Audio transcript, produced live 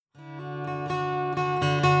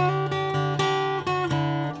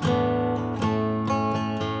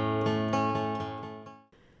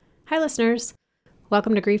listeners.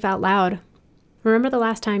 Welcome to Grief Out Loud. Remember the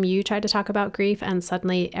last time you tried to talk about grief and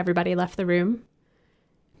suddenly everybody left the room?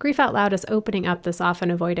 Grief Out Loud is opening up this often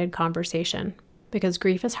avoided conversation because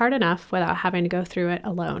grief is hard enough without having to go through it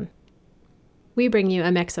alone. We bring you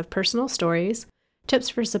a mix of personal stories, tips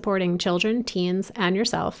for supporting children, teens, and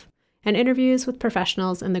yourself, and interviews with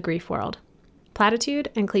professionals in the grief world. Platitude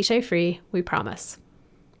and cliche-free, we promise.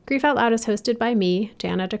 Grief Out Loud is hosted by me,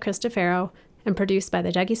 Jana DeCristofaro, and produced by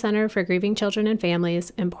the Dougy Center for Grieving Children and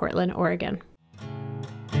Families in Portland, Oregon.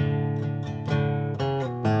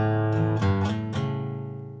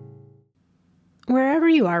 Wherever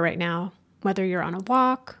you are right now, whether you're on a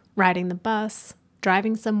walk, riding the bus,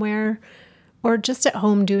 driving somewhere, or just at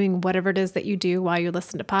home doing whatever it is that you do while you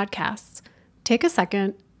listen to podcasts, take a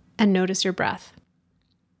second and notice your breath.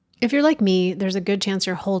 If you're like me, there's a good chance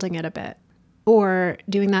you're holding it a bit, or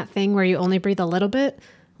doing that thing where you only breathe a little bit,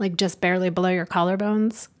 like just barely below your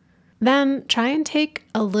collarbones. Then try and take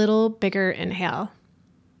a little bigger inhale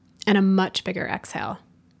and a much bigger exhale.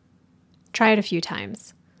 Try it a few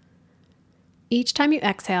times. Each time you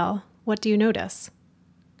exhale, what do you notice?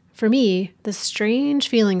 For me, the strange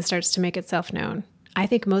feeling starts to make itself known. I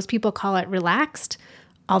think most people call it relaxed,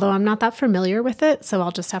 although I'm not that familiar with it, so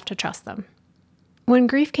I'll just have to trust them. When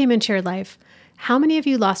grief came into your life, how many of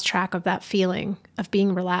you lost track of that feeling of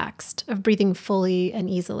being relaxed, of breathing fully and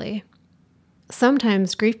easily?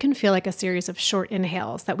 Sometimes grief can feel like a series of short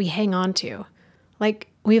inhales that we hang on to. Like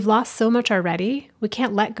we've lost so much already, we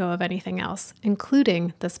can't let go of anything else,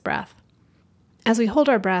 including this breath. As we hold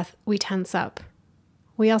our breath, we tense up.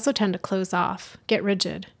 We also tend to close off, get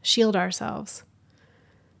rigid, shield ourselves.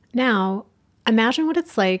 Now, imagine what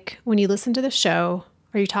it's like when you listen to the show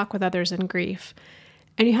or you talk with others in grief,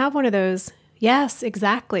 and you have one of those, yes,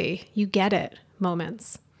 exactly, you get it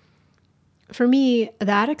moments. For me,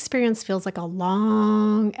 that experience feels like a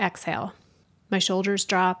long exhale. My shoulders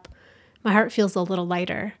drop, my heart feels a little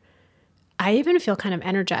lighter. I even feel kind of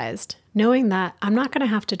energized, knowing that I'm not going to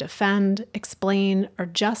have to defend, explain, or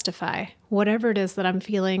justify whatever it is that I'm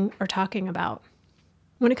feeling or talking about.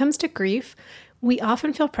 When it comes to grief, we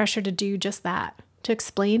often feel pressure to do just that, to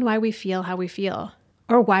explain why we feel how we feel,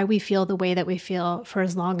 or why we feel the way that we feel for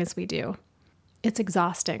as long as we do. It's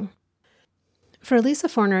exhausting. For Elisa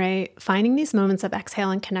Fornere, finding these moments of exhale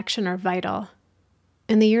and connection are vital.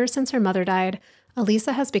 In the years since her mother died,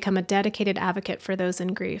 Elisa has become a dedicated advocate for those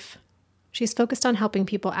in grief. She's focused on helping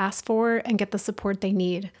people ask for and get the support they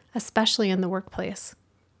need, especially in the workplace.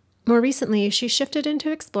 More recently, she shifted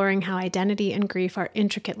into exploring how identity and grief are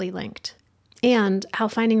intricately linked, and how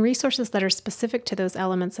finding resources that are specific to those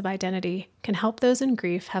elements of identity can help those in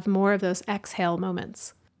grief have more of those exhale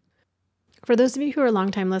moments. For those of you who are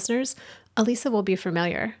longtime listeners, Elisa will be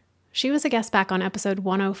familiar. She was a guest back on episode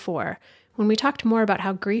 104, when we talked more about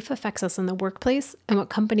how grief affects us in the workplace and what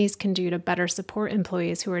companies can do to better support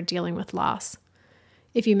employees who are dealing with loss.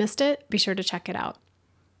 If you missed it, be sure to check it out.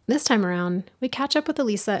 This time around, we catch up with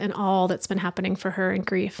Elisa and all that's been happening for her in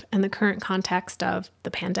grief and the current context of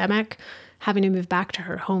the pandemic, having to move back to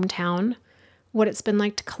her hometown, what it's been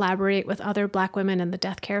like to collaborate with other Black women in the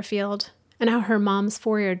death care field, and how her mom's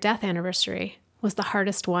 4-year death anniversary was the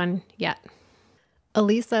hardest one yet.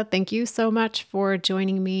 Elisa, thank you so much for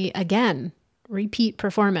joining me again. Repeat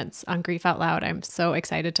performance on Grief Out Loud. I'm so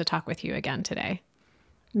excited to talk with you again today.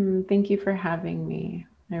 Thank you for having me.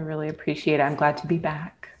 I really appreciate it. I'm glad to be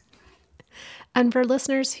back. And for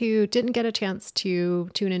listeners who didn't get a chance to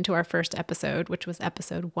tune into our first episode, which was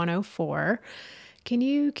episode 104, can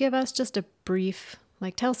you give us just a brief,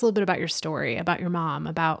 tell us a little bit about your story, about your mom,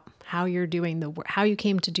 about how you're doing how you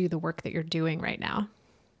came to do the work that you're doing right now?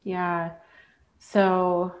 Yeah.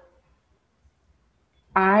 So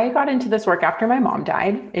I got into this work after my mom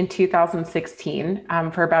died in 2016.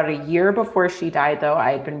 For about a year before she died, though,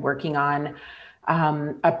 I had been working on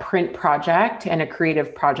a print project and a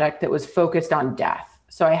creative project that was focused on death.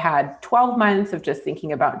 So I had 12 months of just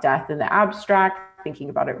thinking about death in the abstract, thinking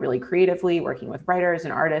about it really creatively, working with writers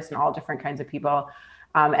and artists and all different kinds of people.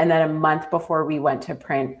 And then a month before we went to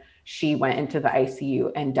print, she went into the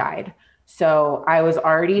ICU and died. So I was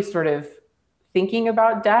already sort of thinking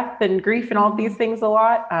about death and grief and all these things a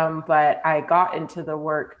lot. But I got into the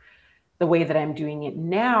work the way that I'm doing it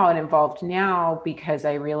now and involved now because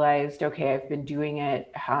I realized, okay, I've been doing it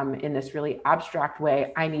in this really abstract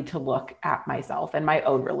way. I need to look at myself and my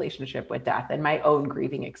own relationship with death and my own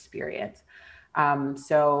grieving experience.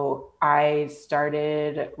 So I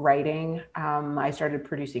started writing, I started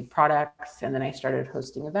producing products, and then I started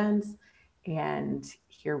hosting events. And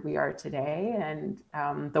here we are today. And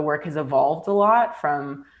the work has evolved a lot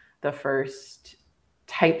from the first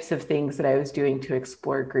types of things that I was doing to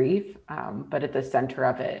explore grief. But at the center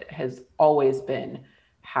of it has always been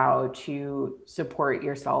how to support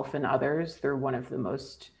yourself and others through one of the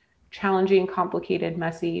most challenging, complicated,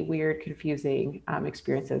 messy, weird, confusing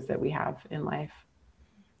experiences that we have in life.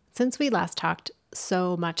 Since we last talked,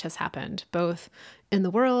 so much has happened, both in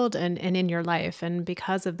the world and in your life. And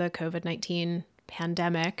because of the COVID-19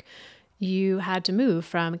 pandemic, you had to move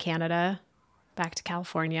from Canada back to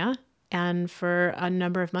California. And for a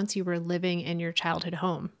number of months, you were living in your childhood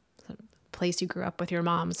home, the place you grew up with your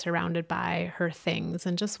mom, surrounded by her things.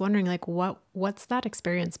 And just wondering, like, what's that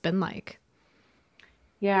experience been like?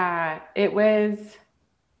 Yeah, it was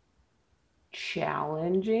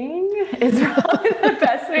challenging is probably the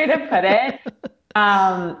best way to put it.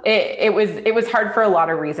 It was hard for a lot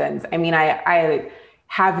of reasons. I mean, I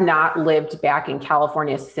have not lived back in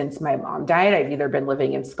California since my mom died. I've either been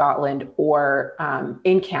living in Scotland or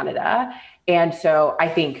in Canada. And so I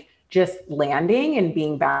think just landing and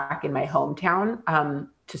being back in my hometown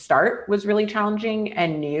to start was really challenging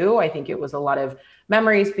and new. I think it was a lot of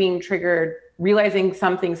memories being triggered, realizing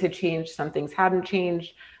some things had changed, some things hadn't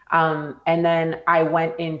changed. And then I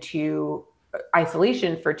went into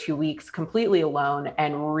isolation for 2 weeks completely alone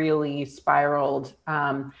and really spiraled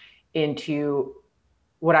into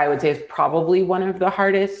what I would say is probably one of the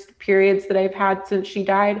hardest periods that I've had since she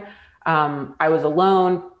died. I was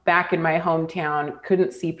alone back in my hometown,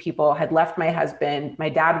 couldn't see people, had left my husband. My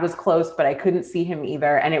dad was close, but I couldn't see him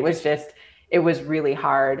either. And it was really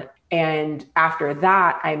hard. And after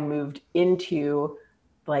that, I moved into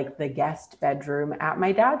like the guest bedroom at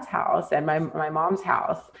my dad's house and my mom's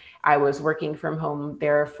house. I was working from home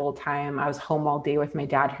there full time. I was home all day with my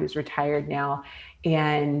dad, who's retired now.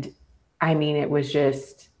 And I mean, it was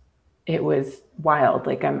wild.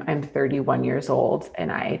 Like I'm 31 years old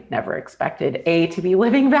and I never expected A, to be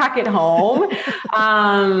living back at home,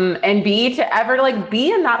 and B, to ever like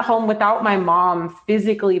be in that home without my mom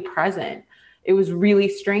physically present. It was really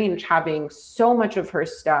strange having so much of her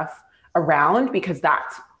stuff around, because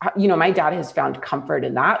that's, my dad has found comfort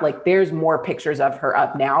in that. Like there's more pictures of her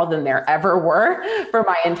up now than there ever were for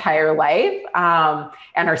my entire life.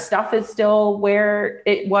 And her stuff is still where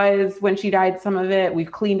it was when she died. Some of it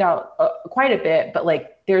we've cleaned out quite a bit, but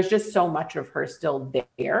like, there's just so much of her still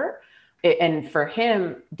there. And for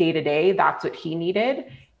him, day to day, that's what he needed.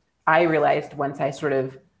 I realized once I sort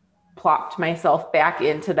of plopped myself back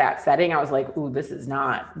into that setting, I was like, ooh, this is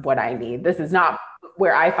not what I need. This is not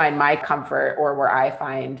where I find my comfort or where I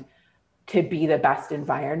find to be the best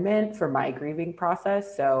environment for my grieving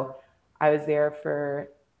process. So I was there for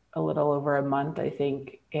a little over a month, I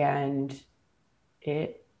think, and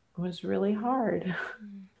it was really hard.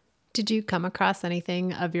 Did you come across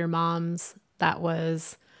anything of your mom's that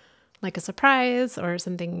was like a surprise or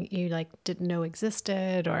something you like didn't know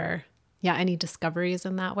existed, or any discoveries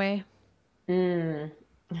in that way?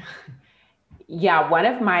 Yeah, one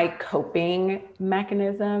of my coping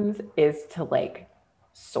mechanisms is to like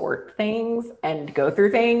sort things and go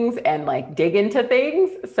through things and like dig into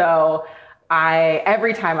things. So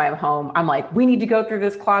every time I'm home, I'm like, we need to go through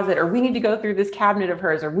this closet, or we need to go through this cabinet of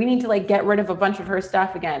hers, or we need to like get rid of a bunch of her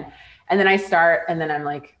stuff again. And then I start, and then I'm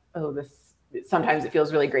like, oh, sometimes it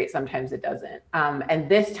feels really great. Sometimes it doesn't. And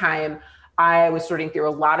this time I was sorting through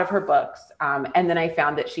a lot of her books. And then I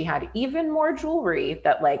found that she had even more jewelry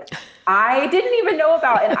that like I didn't even know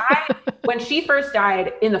about. And when she first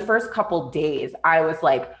died, in the first couple days, I was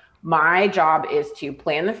like, my job is to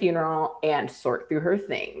plan the funeral and sort through her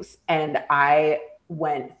things. And I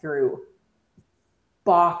went through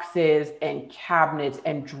boxes and cabinets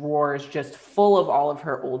and drawers just full of all of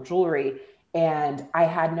her old jewelry. And I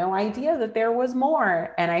had no idea that there was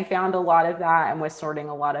more. And I found a lot of that and was sorting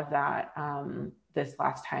a lot of that this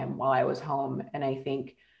last time while I was home. And I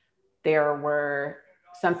think there were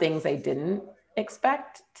some things I didn't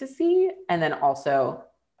expect to see. And then also,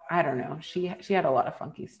 I don't know, she had a lot of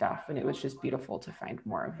funky stuff, and it was just beautiful to find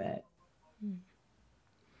more of it.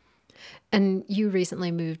 And you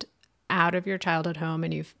recently moved out of your childhood home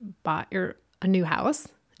and you've bought a new house.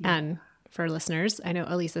 Yeah. And for listeners, I know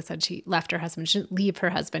Elisa said she left her husband. She didn't leave her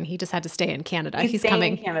husband. He just had to stay in Canada. He's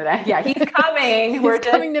coming. In Canada. Yeah, he's coming. He's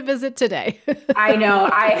coming to visit today. I know.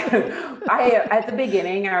 I at the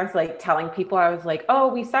beginning, I was like telling people, I was like, oh,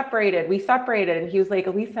 we separated. And he was like,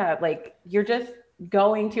 Elisa, like, you're just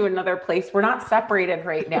going to another place. We're not separated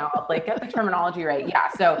right now. Like, get the terminology right. Yeah.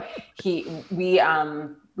 So we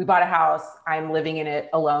bought a house. I'm living in it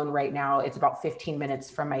alone right now. It's about 15 minutes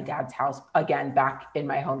from my dad's house, again, back in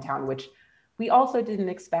my hometown, which we also didn't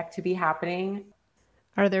expect to be happening.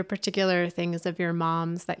 Are there particular things of your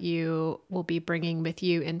mom's that you will be bringing with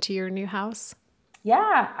you into your new house?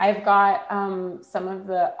 Yeah, I've got some of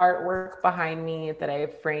the artwork behind me that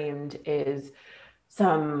I've framed is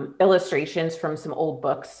some illustrations from some old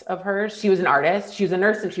books of hers. She was an artist. She was a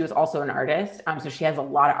nurse and she was also an artist. So she has a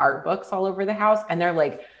lot of art books all over the house, and they're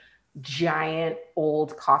like giant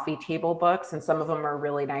old coffee table books. And some of them are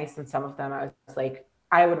really nice, and some of them I was like,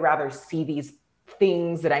 I would rather see these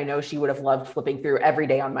things that I know she would have loved flipping through every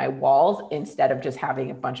day on my walls instead of just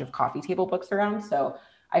having a bunch of coffee table books around. So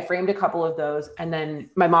I framed a couple of those. And then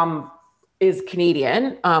my mom is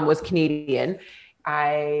Canadian, was Canadian.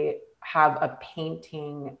 I have a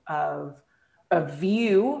painting of a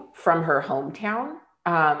view from her hometown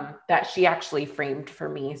that she actually framed for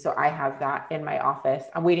me. So I have that in my office.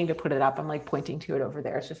 I'm waiting to put it up. I'm like pointing to it over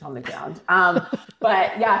there. It's just on the ground.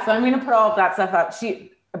 But yeah, so I'm going to put all of that stuff up.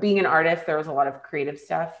 Being an artist, there was a lot of creative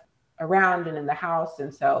stuff around and in the house.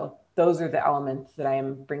 And so those are the elements that I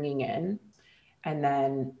am bringing in. And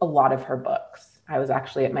then a lot of her books. I was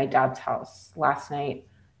actually at my dad's house last night.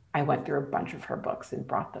 I went through a bunch of her books and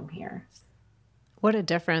brought them here. What a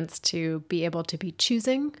difference to be able to be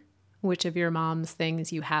choosing which of your mom's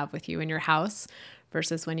things you have with you in your house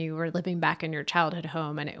versus when you were living back in your childhood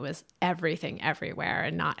home and it was everything everywhere,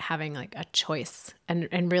 and not having like a choice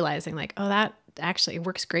and realizing like, oh, that actually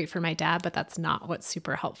works great for my dad, but that's not what's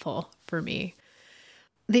super helpful for me.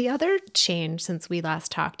 The other change since we last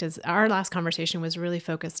talked is our last conversation was really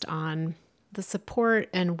focused on the support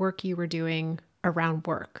and work you were doing around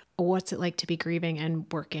work. What's it like to be grieving and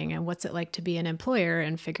working? And what's it like to be an employer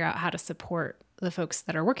and figure out how to support the folks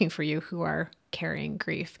that are working for you who are carrying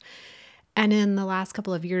grief? And in the last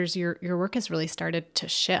couple of years, your work has really started to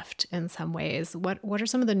shift in some ways. What are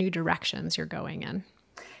some of the new directions you're going in?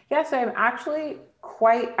 Yeah, so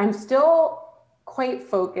I'm still quite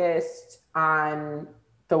focused on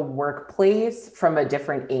the workplace from a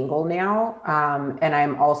different angle now. And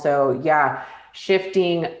I'm also,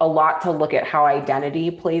 shifting a lot to look at how identity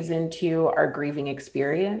plays into our grieving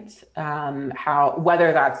experience.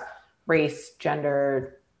 Whether that's race,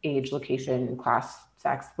 gender, age, location, class,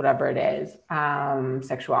 sex, whatever it is,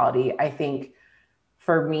 sexuality. I think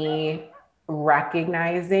for me,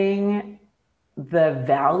 recognizing the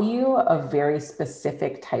value of very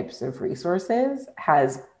specific types of resources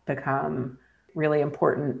has become really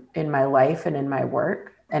important in my life and in my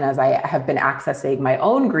work. And as I have been accessing my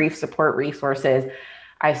own grief support resources,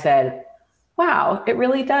 I said, wow, it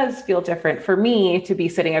really does feel different for me to be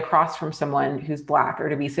sitting across from someone who's Black, or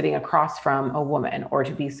to be sitting across from a woman, or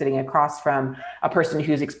to be sitting across from a person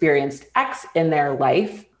who's experienced X in their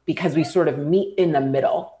life, because we sort of meet in the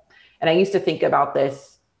middle. And I used to think about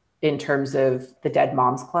this in terms of the Dead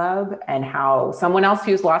Moms Club and how someone else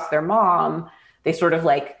who's lost their mom, they sort of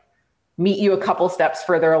like meet you a couple steps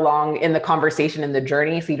further along in the conversation and the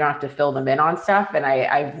journey, so you don't have to fill them in on stuff. And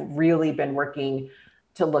I've really been working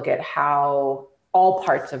to look at how all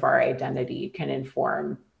parts of our identity can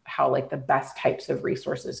inform how like the best types of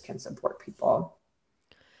resources can support people.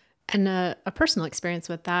 And a personal experience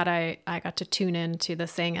with that, I got to tune in to the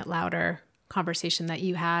Saying It Louder conversation that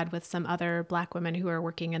you had with some other Black women who are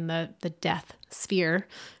working in the death sphere,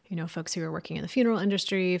 folks who are working in the funeral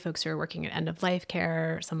industry, folks who are working in end of life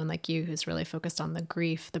care, someone like you who's really focused on the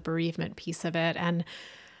grief, the bereavement piece of it. And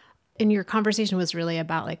in your conversation was really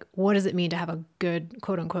about like, what does it mean to have a good,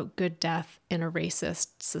 quote unquote, good death in a racist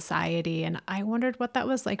society? And I wondered what that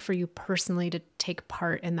was like for you personally to take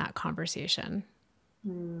part in that conversation.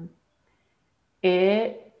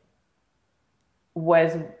 It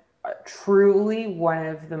was truly one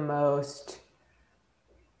of the most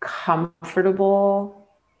comfortable,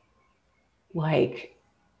 like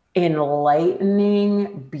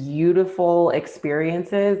enlightening, beautiful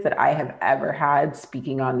experiences that I have ever had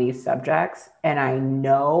speaking on these subjects. And I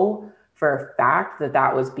know for a fact that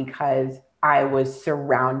that was because I was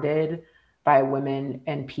surrounded by women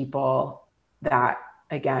and people that,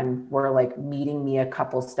 again, were like meeting me a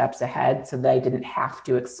couple steps ahead, so that I didn't have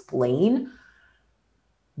to explain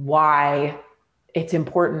why it's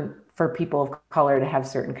important for people of color to have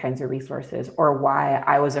certain kinds of resources, or why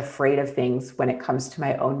I was afraid of things when it comes to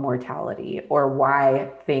my own mortality, or why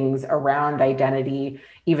things around identity,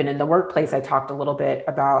 even in the workplace, I talked a little bit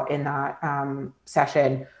about in that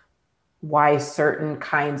session, why certain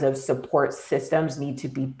kinds of support systems need to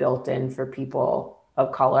be built in for people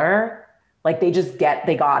of color. Like they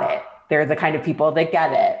got it. They're the kind of people that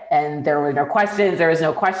get it. And there were no questions, there was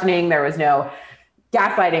no questioning, there was no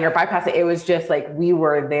gaslighting or bypassing. It was just like we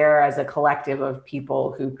were there as a collective of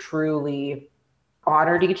people who truly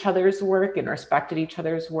honored each other's work and respected each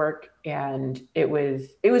other's work. And it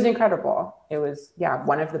was incredible. It was,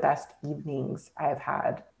 one of the best evenings I've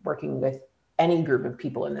had working with any group of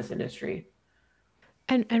people in this industry.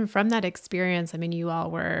 And from that experience, I mean, you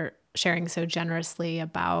all were sharing so generously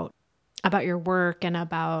about your work and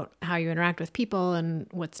about how you interact with people and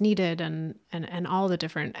what's needed and all the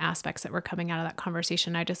different aspects that were coming out of that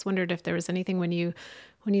conversation. I just wondered if there was anything when you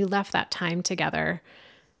left that time together,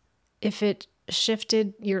 if it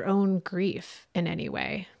shifted your own grief in any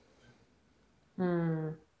way.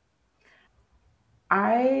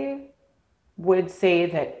 I would say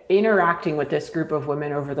that interacting with this group of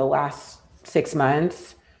women over the last 6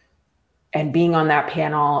 months and being on that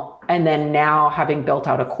panel, and then now having built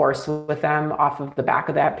out a course with them off of the back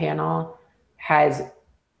of that panel, has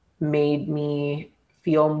made me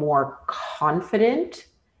feel more confident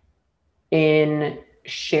in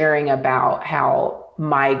sharing about how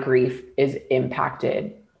my grief is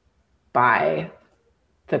impacted by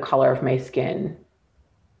the color of my skin,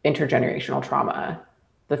 intergenerational trauma,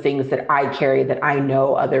 the things that I carry that I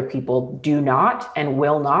know other people do not and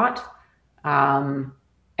will not.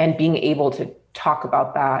 And being able to talk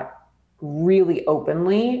about that really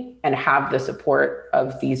openly and have the support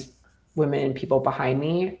of these women and people behind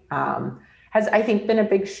me has, I think, been a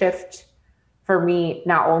big shift for me,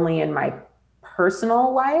 not only in my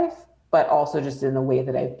personal life, but also just in the way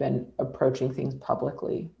that I've been approaching things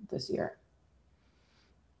publicly this year.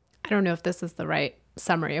 I don't know if this is the right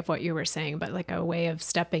summary of what you were saying, but like a way of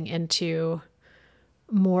stepping into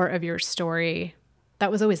more of your story that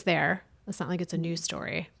was always there. It's not like it's a new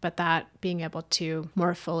story, but that being able to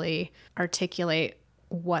more fully articulate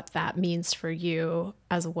what that means for you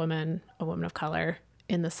as a woman of color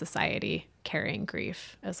in the society, carrying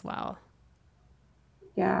grief as well.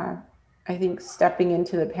 Yeah, I think stepping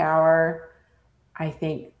into the power, I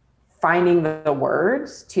think finding the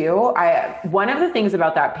words too. One of the things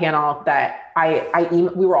about that panel that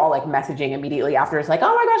we were all like messaging immediately after. It's like,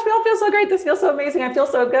 oh my gosh, we all feel so great. This feels so amazing. I feel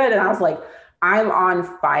so good. And I was like, I'm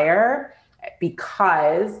on fire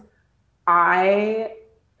because I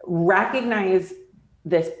recognize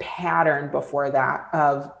this pattern before that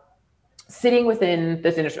of sitting within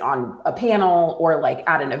this industry on a panel or like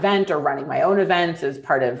at an event or running my own events as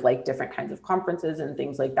part of like different kinds of conferences and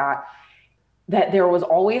things like that, that there was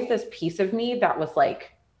always this piece of me that was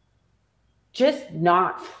like, just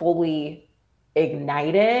not fully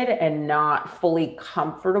ignited and not fully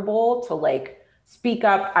comfortable to like speak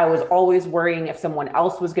up. I was always worrying if someone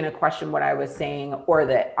else was going to question what I was saying, or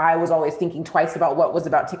that I was always thinking twice about what was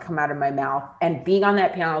about to come out of my mouth. And being on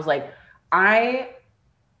that panel, I was like, I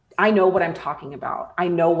know what I'm talking about. I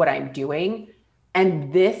know what I'm doing.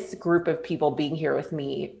 And this group of people being here with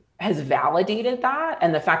me has validated that.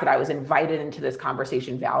 And the fact that I was invited into this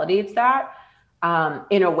conversation validates that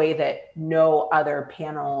in a way that no other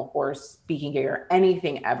panel or speaking gig or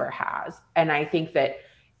anything ever has. And I think that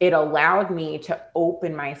it allowed me to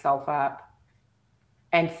open myself up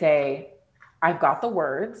and say, I've got the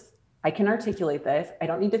words. I can articulate this. I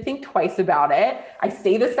don't need to think twice about it. I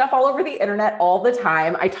say this stuff all over the internet all the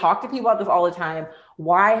time. I talk to people about this all the time.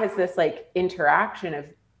 Why has this like interaction of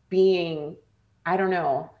being, I don't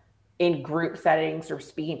know, in group settings or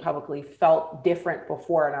speaking publicly felt different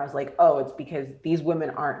before? And I was like, oh, it's because these women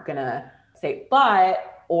aren't gonna say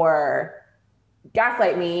but or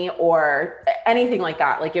gaslight me or anything like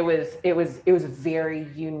that. Like it was a very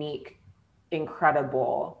unique,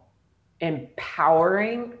 incredible,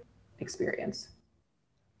 empowering experience.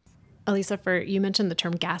 Elisa, you mentioned the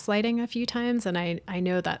term gaslighting a few times, and I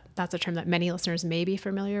know that that's a term that many listeners may be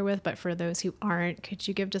familiar with, but for those who aren't, could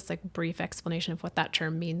you give just like a brief explanation of what that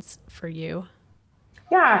term means for you?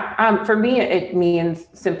 Yeah, for me, it means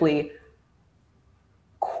simply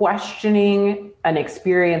questioning an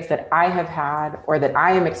experience that I have had, or that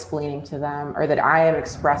I am explaining to them, or that I am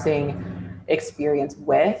expressing experience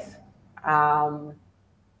with,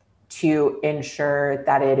 to ensure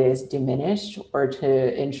that it is diminished, or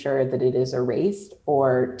to ensure that it is erased,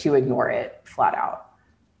 or to ignore it flat out.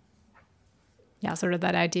 Yeah, sort of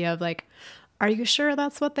that idea of like, are you sure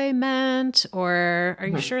that's what they meant? Or are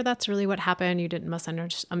you sure that's really what happened? You didn't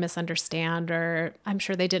misunderstand, or I'm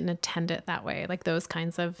sure they didn't intend it that way. Like those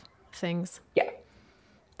kinds of things. Yeah.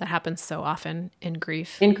 That happens so often in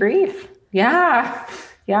grief. Yeah.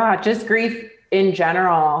 Yeah. Just grief in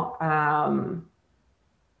general.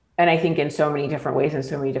 And I think in so many different ways and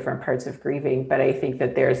so many different parts of grieving, but I think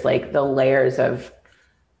that there's like the layers of,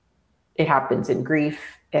 it happens in grief.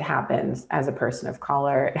 It happens as a person of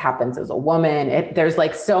color. It happens as a woman. There's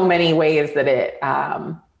like so many ways that it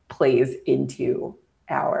plays into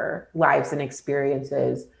our lives and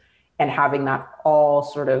experiences, and having that all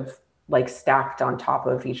sort of like stacked on top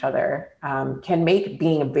of each other can make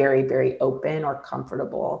being very, very open or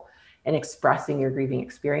comfortable and expressing your grieving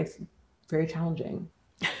experience very challenging.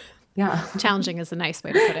 Yeah. Challenging is a nice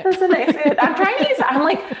way to put it. That's a nice way. I'm trying to use, I'm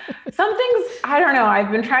like, some things, I don't know.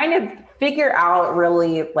 I've been trying to figure out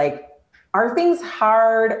really like, are things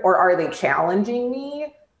hard or are they challenging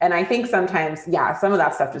me? And I think sometimes, yeah, some of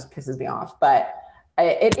that stuff just pisses me off, but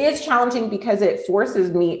it is challenging because it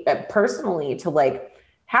forces me personally to like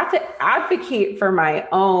have to advocate for my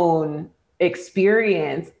own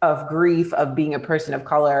experience of grief, of being a person of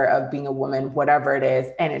color, of being a woman, whatever it is.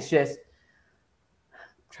 And it's just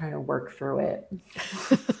trying to work through it.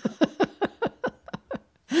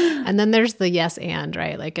 And then there's the yes and,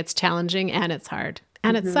 right? Like it's challenging and it's hard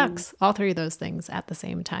and it sucks. All three of those things at the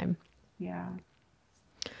same time. Yeah.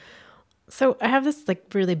 So I have this like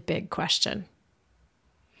really big question.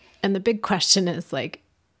 And the big question is like,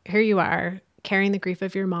 here you are carrying the grief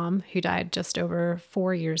of your mom who died just over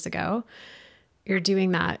 4 years ago. You're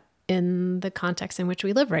doing that in the context in which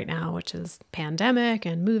we live right now, which is pandemic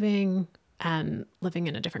and moving and living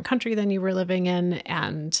in a different country than you were living in,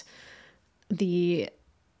 and the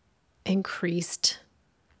increased,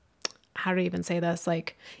 how do you even say this?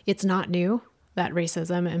 Like, it's not new that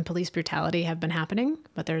racism and police brutality have been happening,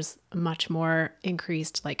 but there's much more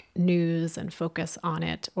increased like news and focus on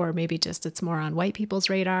it, or maybe just it's more on white people's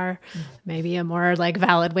radar, maybe a more like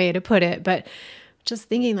valid way to put it. But just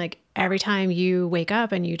thinking like every time you wake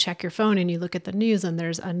up and you check your phone and you look at the news and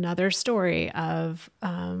there's another story of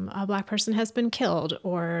a Black person has been killed,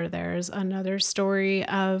 or there's another story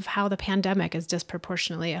of how the pandemic is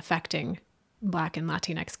disproportionately affecting Black and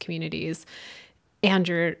Latinx communities, and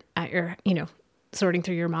you're at your, sorting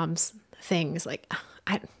through your mom's things. Like,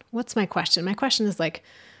 what's my question? My question is like,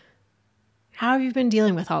 how have you been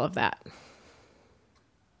dealing with all of that?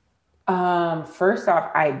 First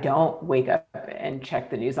off, I don't wake up and check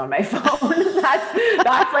the news on my phone.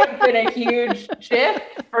 That's like been a huge shift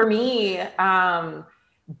for me.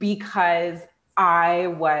 Because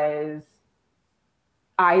I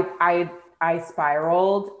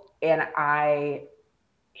spiraled and I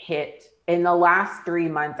hit, in the last 3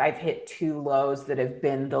 months, I've hit 2 lows that have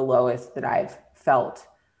been the lowest that I've felt,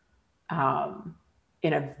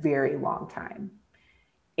 in a very long time.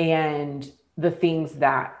 And the things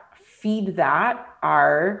that feed that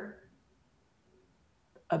are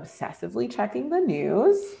obsessively checking the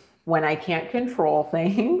news when I can't control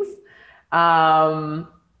things.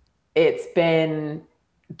 It's been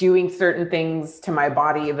doing certain things to my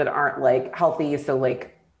body that aren't like healthy. So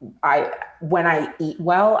like when I eat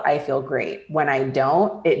well, I feel great. When I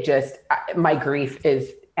don't, my grief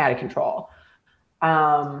is out of control.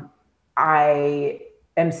 I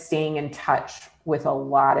am staying in touch with a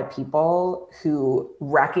lot of people who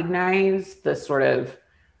recognize the sort of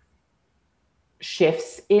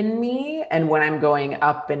shifts in me and when I'm going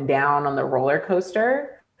up and down on the roller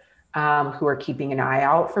coaster, who are keeping an eye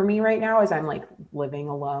out for me right now as I'm like living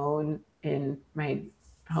alone in my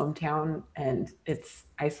hometown and it's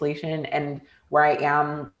isolation, and where I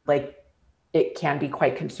am, like, it can be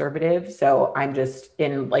quite conservative. So I'm just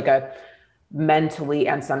in like a mentally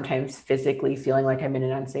and sometimes physically feeling like I'm in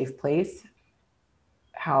an unsafe place.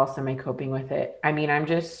 How else am I coping with it? I mean, I'm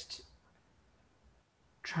just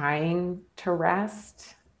trying to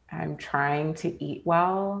rest. I'm trying to eat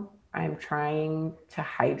well. I'm trying to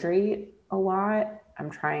hydrate a lot. I'm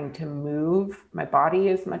trying to move my body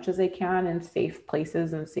as much as I can in safe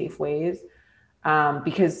places and safe ways,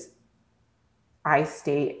 because I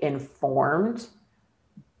stay informed,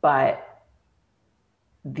 but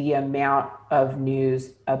the amount of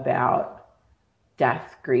news about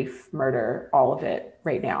death, grief, murder, all of it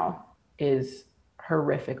right now is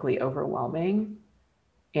horrifically overwhelming.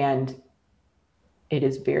 And it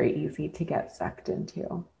is very easy to get sucked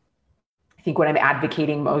into. I think what I'm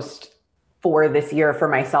advocating most for this year for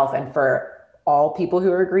myself and for all people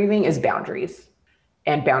who are grieving is boundaries.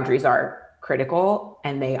 And boundaries are critical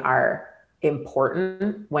and they are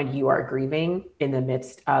important when you are grieving in the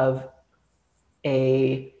midst of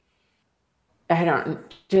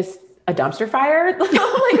just a dumpster fire, like which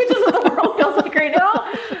is what the world feels like right now.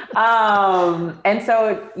 And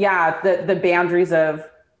so, yeah, the boundaries of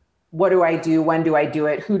what do I do? When do I do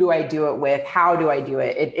it? Who do I do it with? How do I do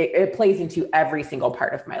it? It plays into every single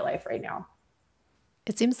part of my life right now.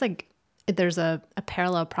 It seems like there's a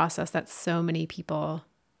parallel process that so many people,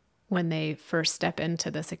 when they first step into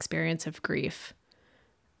this experience of grief,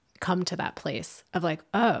 come to that place of like,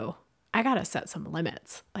 oh, I got to set some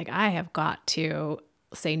limits. Like I have got to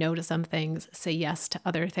say no to some things, say yes to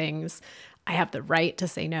other things. I have the right to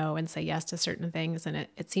say no and say yes to certain things. And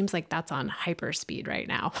it seems like that's on hyper speed right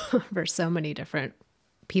now for so many different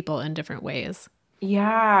people in different ways.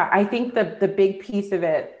 Yeah, I think the big piece of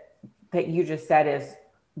it that you just said is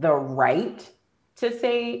the right to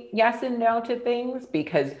say yes and no to things,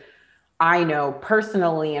 because I know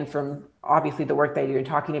personally, and from obviously the work that I do and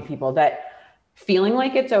talking to people, that feeling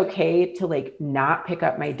like it's okay to like not pick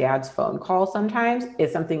up my dad's phone call sometimes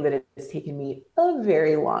is something that has taken me a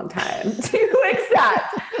very long time to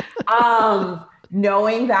accept.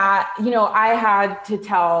 Knowing that, I had to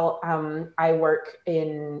tell, I work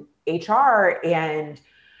in HR and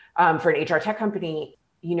for an HR tech company,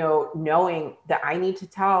 knowing that I need to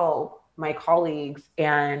tell my colleagues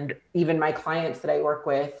and even my clients that I work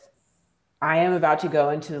with, I am about to go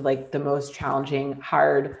into like the most challenging,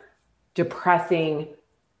 hard, depressing,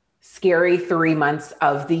 scary 3 months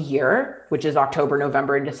of the year, which is October,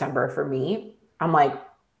 November, and December for me. I'm like,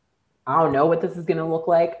 I don't know what this is going to look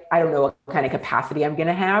like. I don't know what kind of capacity I'm going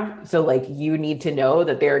to have. So like, you need to know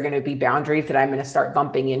that there are going to be boundaries that I'm going to start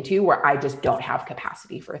bumping into where I just don't have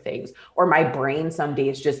capacity for things, or my brain some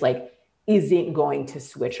days just like isn't going to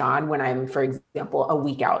switch on when I'm, for example, a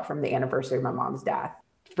week out from the anniversary of my mom's death.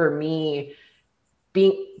 For me,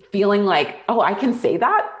 feeling like, oh, I can say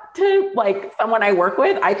that to like someone I work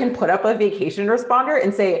with. I can put up a vacation responder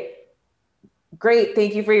and say, great,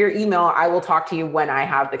 thank you for your email. I will talk to you when I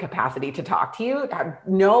have the capacity to talk to you.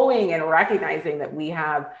 Knowing and recognizing that we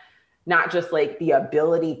have not just like the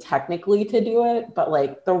ability technically to do it, but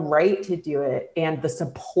like the right to do it and the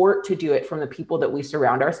support to do it from the people that we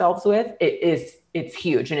surround ourselves with, it's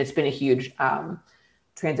huge. And it's been a huge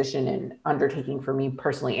transition and undertaking for me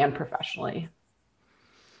personally and professionally.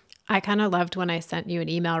 I kind of loved when I sent you an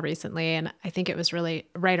email recently, and I think it was really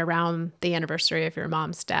right around the anniversary of your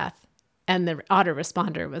mom's death. And the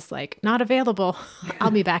autoresponder was like, not available.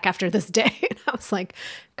 I'll be back after this day. And I was like,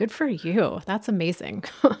 good for you. That's amazing.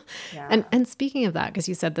 Yeah. And speaking of that, because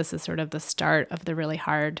you said this is sort of the start of the really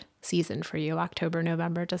hard season for you, October,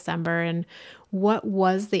 November, December. And what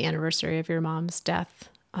was the anniversary of your mom's death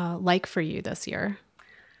like for you this year?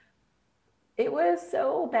 It was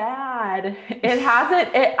so bad.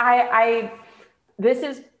 This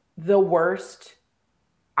is the worst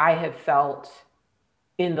I have felt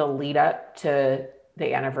in the lead up to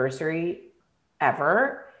the anniversary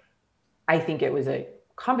ever. I think it was a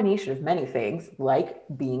combination of many things, like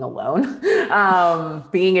being alone,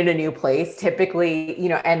 being in a new place, typically,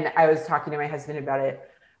 and I was talking to my husband about it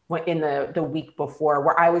in the week before,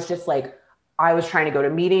 where I was just like, I was trying to go to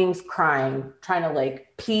meetings, crying, trying to like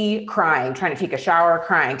pee, crying, trying to take a shower,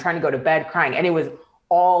 crying, trying to go to bed, crying. And it was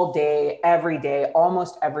all day, every day,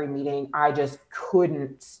 almost every meeting. I just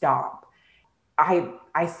couldn't stop.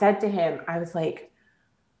 I said to him, I was like,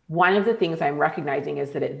 one of the things I'm recognizing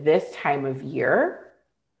is that at this time of year,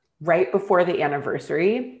 right before the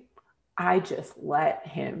anniversary, I just let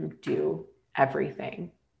him do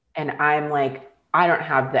everything. And I'm like, I don't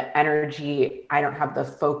have the energy. I don't have the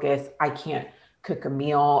focus. I can't cook a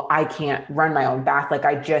meal. I can't run my own bath. Like,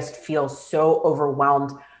 I just feel so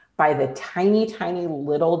overwhelmed by the tiny, tiny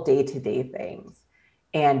little day-to-day things.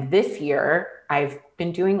 And this year, I've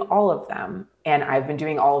been doing all of them, and I've been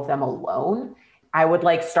doing all of them alone. I would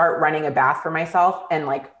like start running a bath for myself and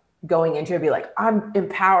like going into it, be like, I'm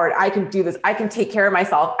empowered. I can do this. I can take care of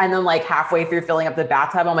myself. And then like halfway through filling up the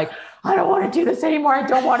bathtub, I'm like, I don't want to do this anymore. I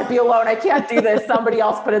don't want to be alone. I can't do this. Somebody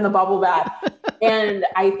else put in the bubble bath. And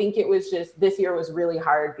I think it was just, this year was really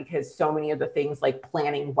hard because so many of the things like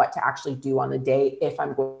planning what to actually do on the day, if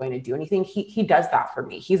I'm going to do anything, he does that for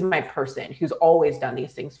me. He's my person who's always done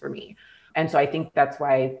these things for me. And so I think that's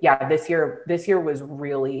why, yeah, this year was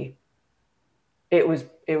really, it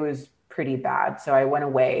was pretty bad. So I went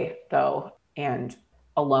away though, and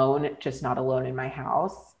alone, just not alone in my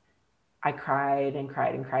house. I cried and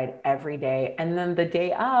cried and cried every day. And then the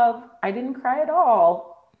day of, I didn't cry at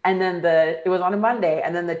all. And then it was on a Monday.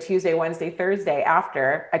 And then the Tuesday, Wednesday, Thursday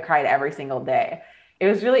after, I cried every single day. It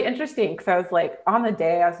was really interesting because I was like, on the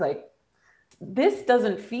day, I was like, this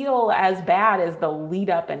doesn't feel as bad as the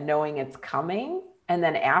lead up and knowing it's coming. And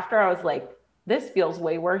then after, I was like, this feels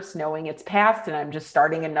way worse knowing it's past and I'm just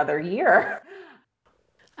starting another year.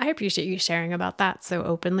 I appreciate you sharing about that so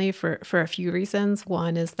openly for a few reasons.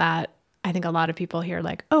 One is that I think a lot of people hear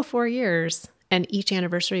like, oh, 4 years, and each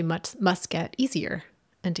anniversary must get easier.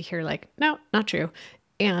 And to hear like, no, not true.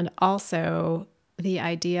 And also the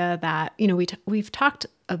idea that, we've talked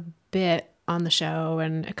a bit on the show,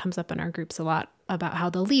 and it comes up in our groups a lot, about how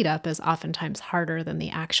the lead up is oftentimes harder than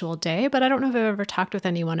the actual day. But I don't know if I've ever talked with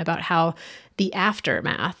anyone about how the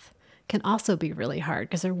aftermath can also be really hard,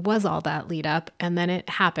 because there was all that lead up and then it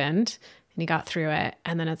happened and you got through it.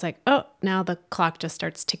 And then it's like, oh, now the clock just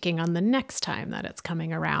starts ticking on the next time that it's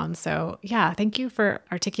coming around. So yeah, thank you for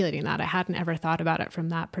articulating that. I hadn't ever thought about it from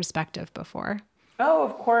that perspective before. Oh,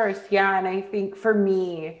 of course. Yeah. And I think for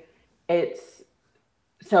me, it's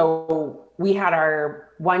So we had our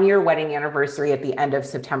 1 year wedding anniversary at the end of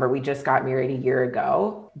September. We just got married a year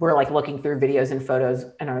ago. We're like looking through videos and photos,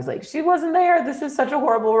 and I was like, she wasn't there. This is such a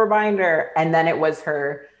horrible reminder. And then it was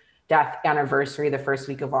her death anniversary, the first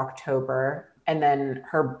week of October. And then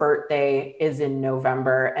her birthday is in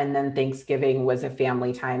November. And then Thanksgiving was a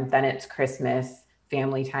family time. Then it's Christmas,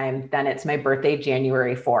 family time. Then it's my birthday,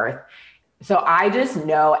 January 4th. So I just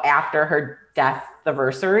know after her death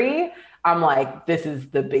anniversary, I'm like, this is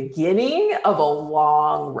the beginning of a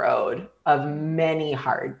long road of many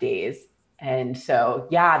hard days. And so,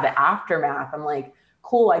 yeah, the aftermath, I'm like,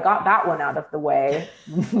 cool, I got that one out of the way.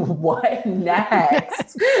 What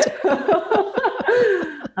next?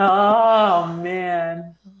 Oh,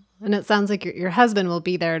 man. And it sounds like your husband will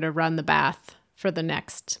be there to run the bath for the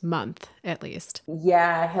next month, at least.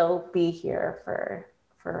 Yeah, he'll be here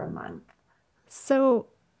for a month. So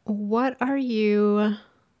what are you,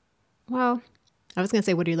 well, I was going to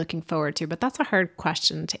say, what are you looking forward to? But that's a hard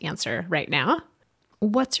question to answer right now.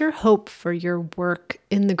 What's your hope for your work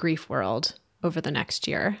in the grief world over the next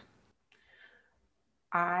year?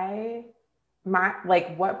 What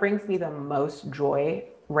brings me the most joy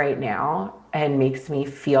right now and makes me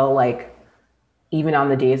feel like even on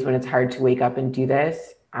the days when it's hard to wake up and do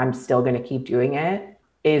this, I'm still going to keep doing it,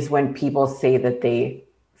 is when people say that they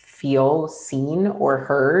feel seen or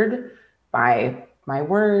heard by my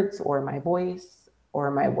words or my voice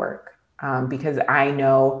or my work. Because I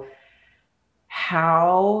know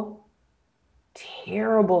how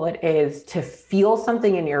terrible it is to feel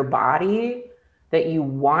something in your body that you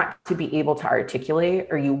want to be able to articulate,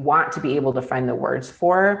 or you want to be able to find the words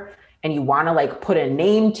for, and you want to like put a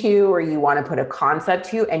name to, or you want to put a concept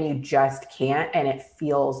to, and you just can't. And it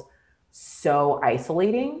feels so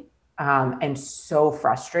isolating, and so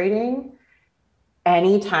frustrating.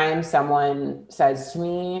 Anytime someone says to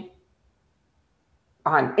me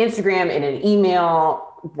on Instagram, in an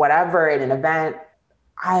email, whatever, in an event,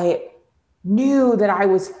 I knew that I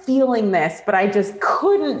was feeling this, but I just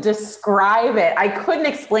couldn't describe it. I couldn't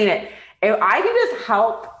explain it. If I can just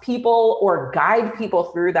help people or guide people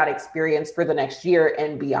through that experience for the next year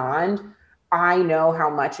and beyond, I know how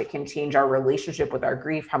much it can change our relationship with our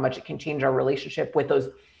grief, how much it can change our relationship with those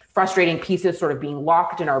frustrating pieces sort of being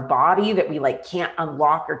locked in our body that we like can't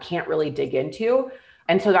unlock or can't really dig into.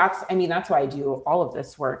 And so that's why I do all of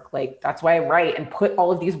this work. Like, that's why I write and put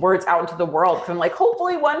all of these words out into the world. Cause I'm like,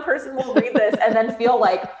 hopefully one person will read this and then feel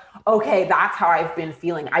like, okay, that's how I've been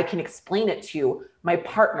feeling. I can explain it to my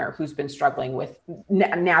partner who's been struggling with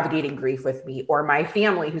navigating grief with me, or my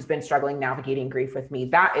family who's been struggling navigating grief with me.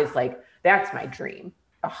 That's my dream,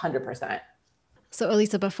 100%. So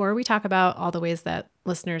Elisa, before we talk about all the ways that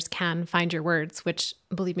listeners can find your words, which,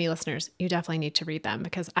 believe me, listeners, you definitely need to read them,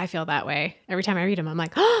 because I feel that way. Every time I read them, I'm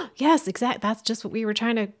like, oh, yes, exactly. That's just what we were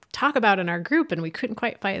trying to talk about in our group, and we couldn't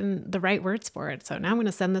quite find the right words for it. So now I'm going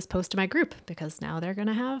to send this post to my group, because now they're going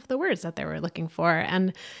to have the words that they were looking for.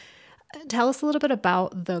 And tell us a little bit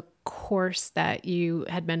about the course that you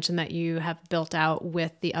had mentioned that you have built out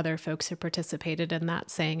with the other folks who participated in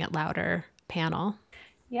that Saying It Louder panel.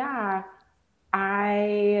 Yeah.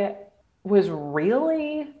 I was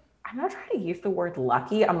really, I'm not trying to use the word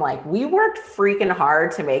lucky. I'm like, we worked freaking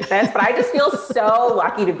hard to make this, but I just feel so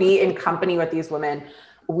lucky to be in company with these women.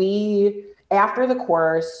 We, after the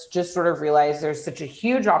course, just sort of realized there's such a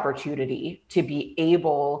huge opportunity to be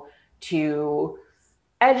able to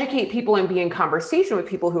educate people and be in conversation with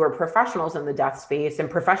people who are professionals in the death space and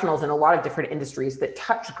professionals in a lot of different industries that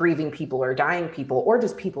touch grieving people or dying people, or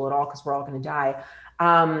just people at all, because we're all going to die.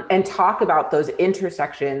 And talk about those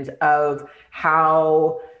intersections of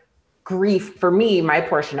how grief, for me, my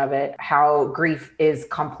portion of it, how grief is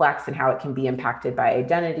complex and how it can be impacted by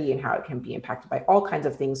identity and how it can be impacted by all kinds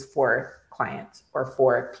of things for clients or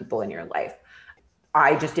for people in your life.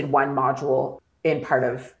 I just did one module in part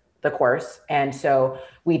of the course. And so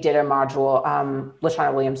we did a module,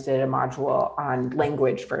 LaShauna Williams did a module on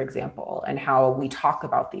language, for example, and how we talk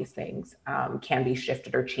about these things can be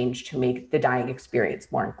shifted or changed to make the dying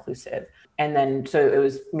experience more inclusive. And then, so it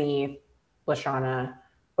was me, LaShauna,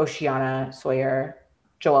 Oceana Sawyer,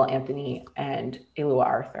 Joel Anthony, and Elua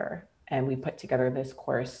Arthur. And we put together this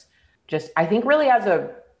course, just, I think, really as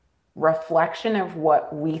a reflection of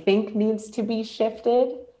what we think needs to be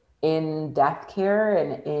shifted in death care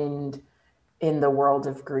and in the world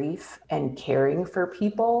of grief and caring for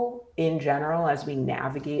people in general as we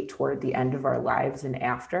navigate toward the end of our lives and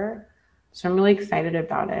after. So I'm really excited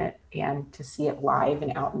about it, and to see it live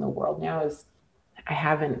and out in the world now. Is, I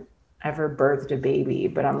haven't ever birthed a baby,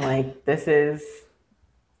 but I'm like,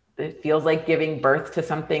 it feels like giving birth to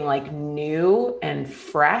something like new and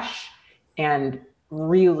fresh and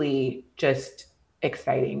really just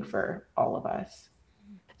exciting for all of us.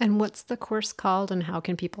 And what's the course called and how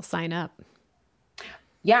can people sign up?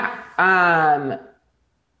 Yeah.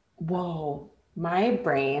 Whoa, my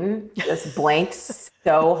brain just blanked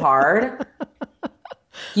so hard.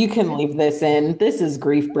 You can leave this in. This is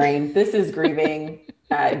grief brain. This is grieving,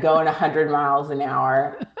 going 100 miles an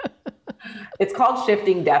hour. It's called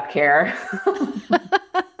Shifting Death Care.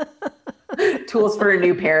 Tools for a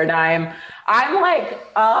New Paradigm. I'm like,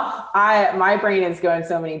 my brain is going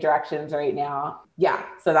so many directions right now. Yeah,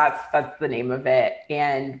 so that's the name of it,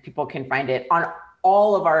 and people can find it on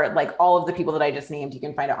all of our, like all of the people that I just named. You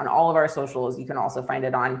can find it on all of our socials. You can also find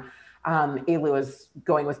it on Elu is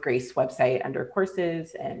Going with Grace website under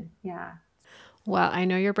courses, and yeah. Well, I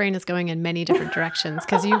know your brain is going in many different directions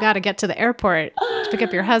because you got to get to the airport to pick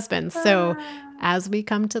up your husband. So as we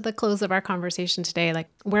come to the close of our conversation today, like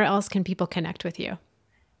where else can people connect with you?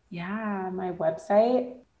 Yeah, my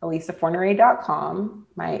website, elisafornere.com,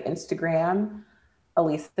 my Instagram,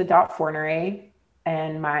 elisa.fornere,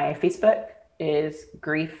 and my Facebook is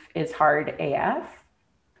Grief is Hard AF.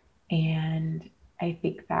 And I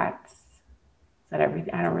think that's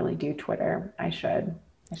everything. I don't really do Twitter. I should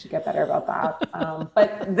get better about that.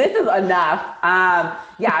 But this is enough.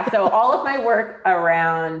 So all of my work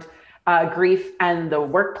around grief and the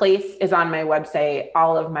workplace is on my website.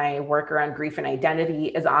 All of my work around grief and identity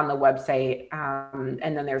is on the website.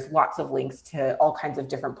 And then there's lots of links to all kinds of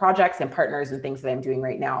different projects and partners and things that I'm doing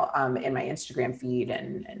right now in my Instagram feed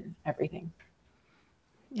and everything.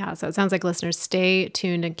 Yeah, so it sounds like listeners, stay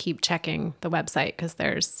tuned and keep checking the website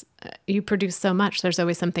because you produce so much. There's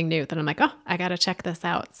always something new that I'm like, oh, I got to check this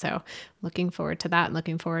out. So looking forward to that.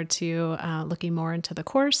 Looking forward to looking more into the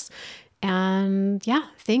course. And yeah,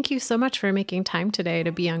 thank you so much for making time today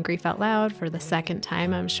to be on Grief Out Loud for the second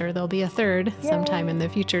time. I'm sure there'll be a third sometime in the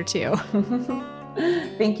future too.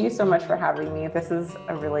 Thank you so much for having me. This is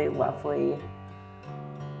a really lovely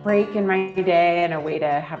break in my day and a way to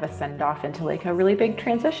have a send off into like a really big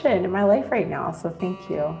transition in my life right now. So thank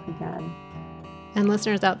you again. And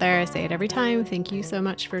listeners out there, I say it every time. Thank you so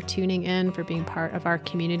much for tuning in, for being part of our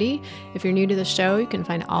community. If you're new to the show, you can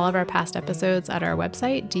find all of our past episodes at our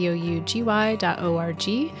website, dougy.org.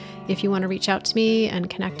 If you want to reach out to me and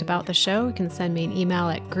connect about the show, you can send me an email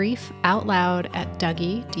at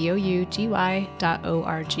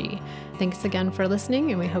griefoutloud@dougy.org. Thanks again for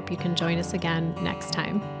listening, and we hope you can join us again next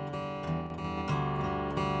time.